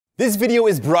This video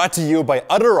is brought to you by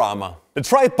Adorama. The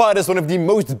tripod is one of the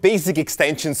most basic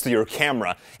extensions to your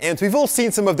camera, and we've all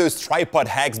seen some of those tripod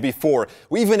hacks before.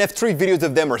 We even have 3 videos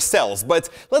of them ourselves, but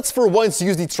let's for once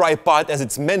use the tripod as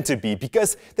it's meant to be,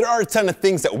 because there are a ton of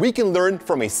things that we can learn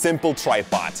from a simple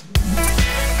tripod.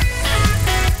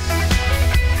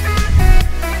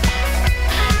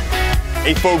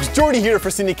 Hey folks, Jordy here for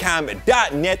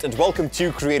Cinecom.net and welcome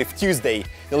to Creative Tuesday.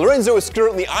 Now, Lorenzo is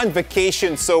currently on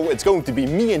vacation, so it's going to be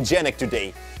me and Janek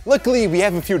today. Luckily, we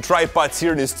have a few tripods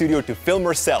here in the studio to film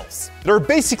ourselves. There are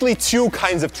basically 2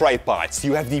 kinds of tripods.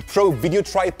 You have the Pro Video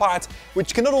Tripod,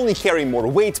 which can not only carry more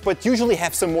weight, but usually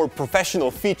have some more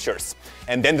professional features.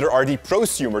 And then there are the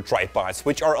prosumer tripods,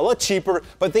 which are a lot cheaper,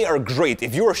 but they are great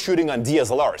if you are shooting on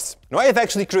DSLRs. Now, I have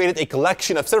actually created a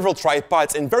collection of several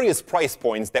tripods in various price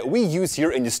points that we use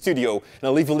here in the studio, and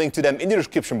I'll leave a link to them in the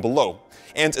description below.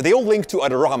 And they all link to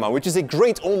Adorama, which is a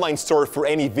great online store for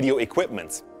any video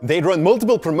equipment. They run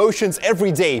multiple promotions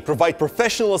every day, provide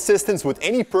professional assistance with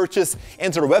any purchase,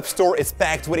 and their web store is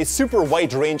packed with a super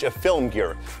wide range of film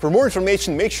gear. For more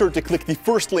information, make sure to click the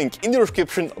first link in the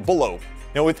description below.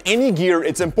 Now, with any gear,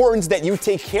 it's important that you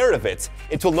take care of it.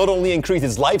 It will not only increase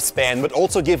its lifespan, but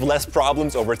also give less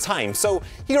problems over time. So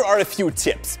here are a few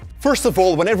tips. First of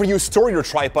all, whenever you store your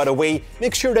tripod away,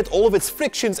 make sure that all of its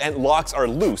frictions and locks are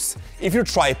loose. If your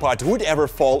tripod would ever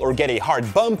fall or get a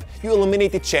hard bump, you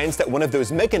eliminate the chance that one of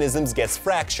those mechanisms gets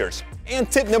fractured.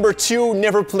 And tip number 2,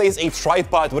 never place a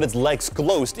tripod with its legs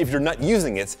closed if you're not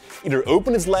using it. Either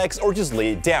open its legs or just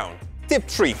lay it down. Tip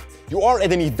 3. You are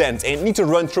at an event and need to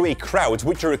run through a crowd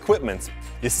with your equipment.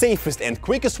 The safest and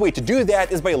quickest way to do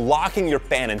that is by locking your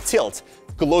pan and tilt,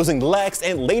 closing the legs,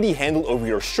 and lay the handle over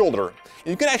your shoulder.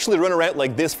 You can actually run around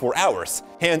like this for hours.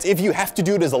 And if you have to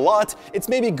do this a lot, it's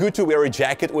maybe good to wear a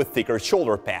jacket with thicker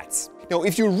shoulder pads. Now,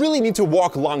 if you really need to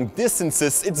walk long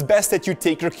distances, it's best that you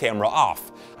take your camera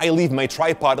off. I leave my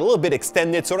tripod a little bit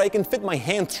extended so that I can fit my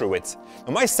hand through it.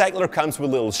 Now, my cycler comes with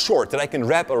a little short that I can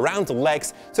wrap around the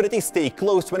legs so that they stay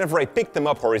closed whenever I pick them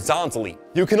up horizontally.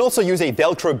 You can also use a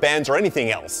Velcro band or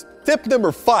anything else. Tip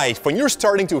number 5. When you're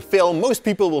starting to film, most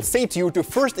people will say to you to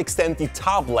first extend the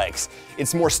top legs.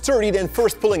 It's more sturdy than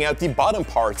first pulling out the bottom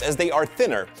parts, as they are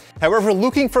thinner. However,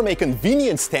 looking from a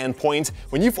convenience standpoint,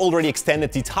 when you've already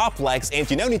extended the top legs and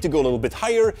you now need to go a little bit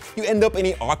higher, you end up in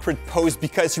an awkward pose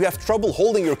because you have trouble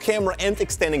holding your camera and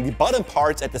extending the bottom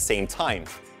parts at the same time.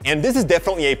 And this is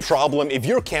definitely a problem if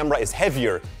your camera is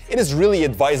heavier. It is really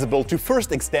advisable to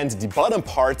first extend the bottom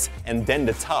parts and then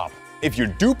the top. If you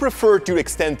do prefer to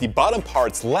extend the bottom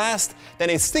parts last, then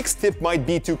a 6th tip might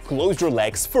be to close your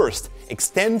legs first,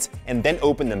 extend, and then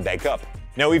open them back up.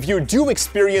 Now, if you do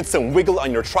experience some wiggle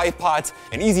on your tripod,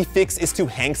 an easy fix is to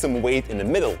hang some weight in the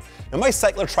middle. Now, my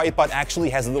cycler tripod actually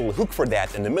has a little hook for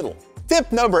that in the middle.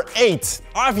 Tip number 8.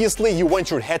 Obviously, you want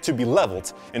your head to be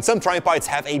leveled, and some tripods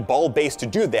have a ball base to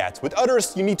do that. With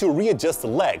others, you need to readjust the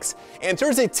legs, and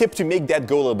there's a tip to make that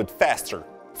go a little bit faster.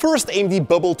 First, aim the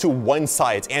bubble to one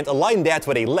side and align that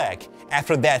with a leg.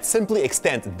 After that, simply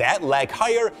extend that leg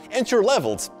higher and you're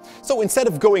leveled. So instead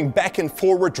of going back and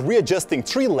forward readjusting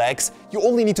 3 legs, you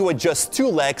only need to adjust 2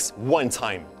 legs one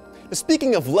time.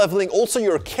 Speaking of leveling, also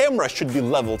your camera should be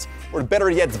leveled, or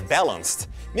better yet, balanced.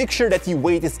 Make sure that the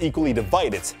weight is equally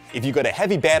divided. If you got a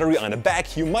heavy battery on the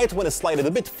back, you might want to slide it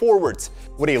a bit forward.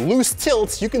 With a loose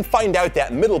tilt, you can find out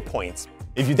that middle point.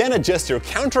 If you then adjust your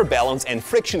counterbalance and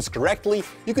frictions correctly,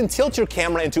 you can tilt your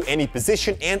camera into any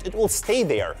position and it will stay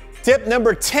there. Tip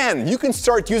number 10. You can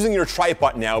start using your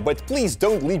tripod now, but please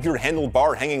don't leave your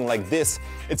handlebar hanging like this.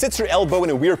 It sets your elbow in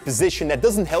a weird position that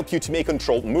doesn't help you to make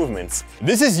controlled movements.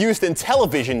 This is used in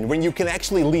television when you can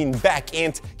actually lean back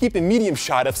and keep a medium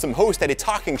shot of some host at a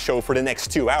talking show for the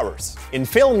next 2 hours. In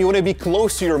film, you want to be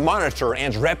close to your monitor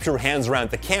and wrap your hands around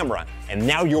the camera, and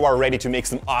now you are ready to make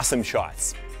some awesome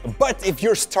shots. But if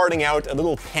you're starting out, a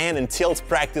little pan and tilt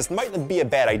practice might not be a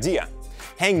bad idea.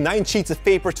 Hang 9 sheets of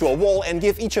paper to a wall and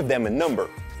give each of them a number.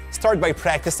 Start by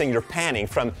practicing your panning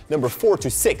from number 4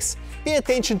 to 6. Pay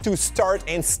attention to start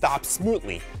and stop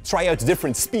smoothly. Try out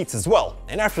different speeds as well.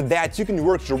 And after that, you can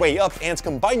work your way up and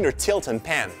combine your tilt and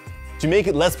pan. To make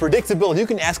it less predictable, you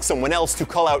can ask someone else to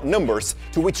call out numbers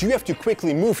to which you have to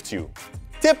quickly move to.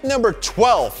 Tip number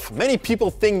 12. Many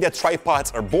people think that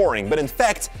tripods are boring, but in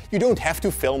fact, you don't have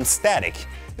to film static.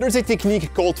 there's a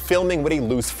technique called filming with a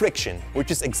loose friction,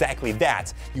 which is exactly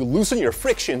that. You loosen your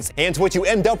frictions, and what you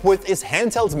end up with is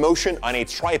handheld motion on a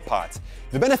tripod.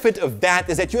 The benefit of that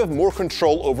is that you have more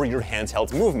control over your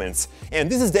handheld movements, and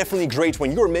this is definitely great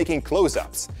when you're making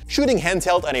close-ups. Shooting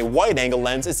handheld on a wide-angle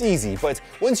lens is easy, but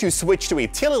once you switch to a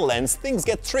tele lens, things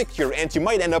get trickier and you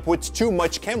might end up with too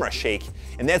much camera shake,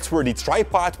 and that's where the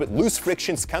tripod with loose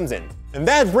frictions comes in. And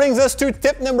that brings us to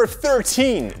tip number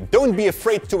 13. Don't be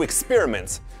afraid to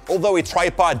experiment. Although a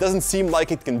tripod doesn't seem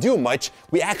like it can do much,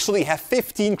 we actually have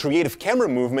 15 creative camera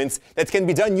movements that can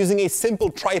be done using a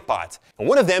simple tripod. And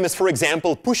one of them is, for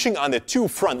example, pushing on the two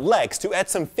front legs to add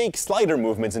some fake slider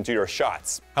movements into your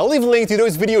shots. I'll leave a link to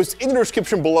those videos in the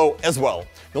description below as well.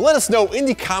 Now let us know in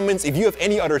the comments if you have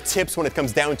any other tips when it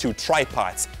comes down to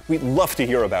tripods. We'd love to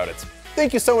hear about it.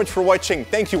 Thank you so much for watching.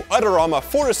 Thank you Adorama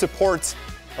for the support.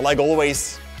 And like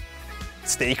always,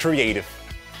 stay creative.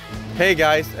 Hey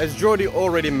guys, as Jordi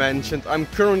already mentioned, I'm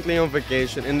currently on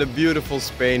vacation in the beautiful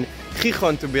Spain,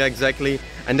 Gijón to be exactly,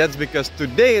 and that's because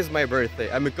today is my birthday.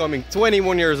 I'm becoming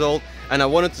 21 years old and I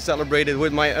wanted to celebrate it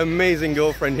with my amazing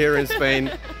girlfriend here in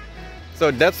Spain.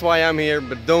 So that's why I'm here,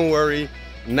 but don't worry,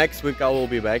 next week I will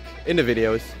be back in the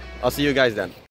videos. I'll see you guys then.